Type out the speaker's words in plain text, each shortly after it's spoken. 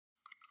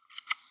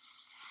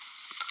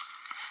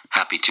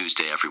Happy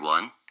Tuesday,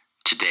 everyone.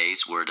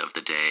 Today's word of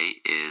the day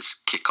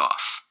is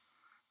kickoff.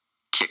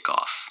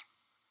 Kickoff.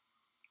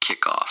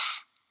 Kickoff.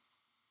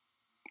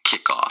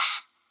 Kickoff.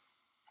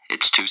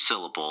 It's 2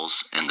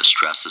 syllables and the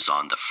stress is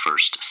on the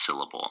first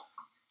syllable.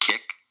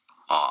 Kick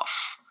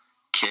off.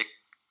 Kick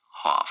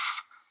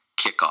off.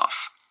 Kickoff.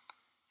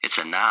 It's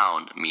a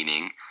noun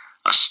meaning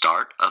a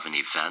start of an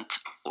event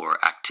or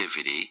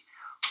activity,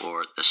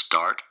 or the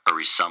start or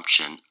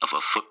resumption of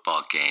a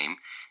football game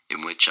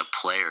in which a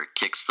player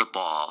kicks the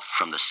ball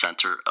from the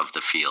center of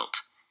the field.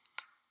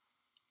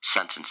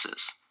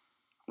 Sentences.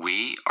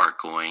 We are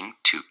going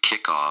to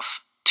kick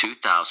off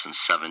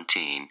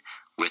 2017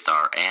 with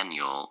our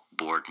annual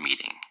board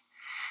meeting.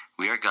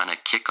 We are going to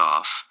kick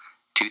off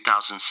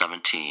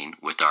 2017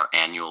 with our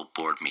annual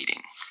board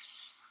meeting.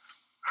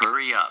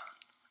 Hurry up.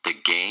 The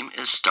game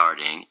is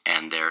starting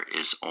and there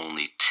is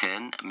only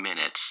 10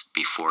 minutes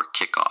before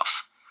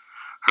kickoff.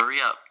 Hurry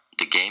up.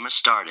 The game is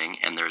starting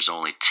and there's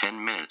only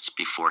 10 minutes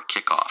before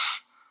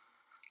kickoff.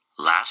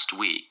 Last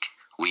week,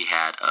 we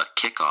had a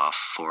kickoff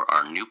for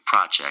our new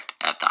project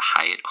at the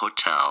Hyatt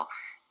Hotel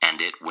and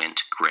it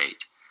went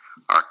great.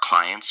 Our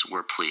clients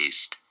were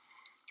pleased.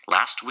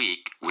 Last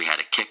week, we had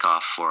a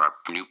kickoff for our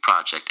new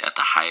project at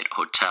the Hyatt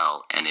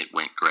Hotel and it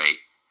went great.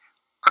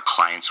 Our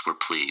clients were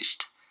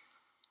pleased.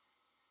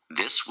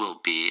 This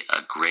will be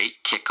a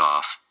great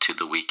kickoff to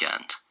the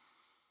weekend.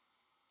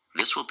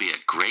 This will be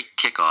a great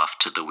kickoff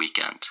to the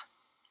weekend.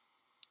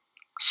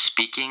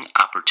 Speaking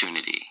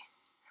opportunity.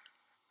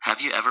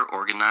 Have you ever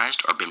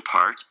organized or been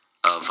part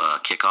of a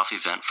kickoff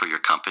event for your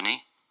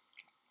company?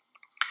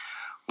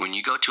 When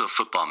you go to a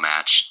football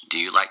match, do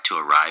you like to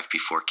arrive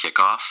before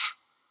kickoff?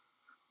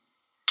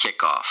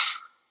 Kickoff.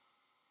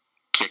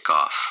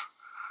 Kickoff.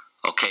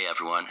 Okay,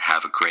 everyone,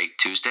 have a great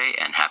Tuesday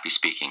and happy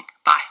speaking.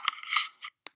 Bye.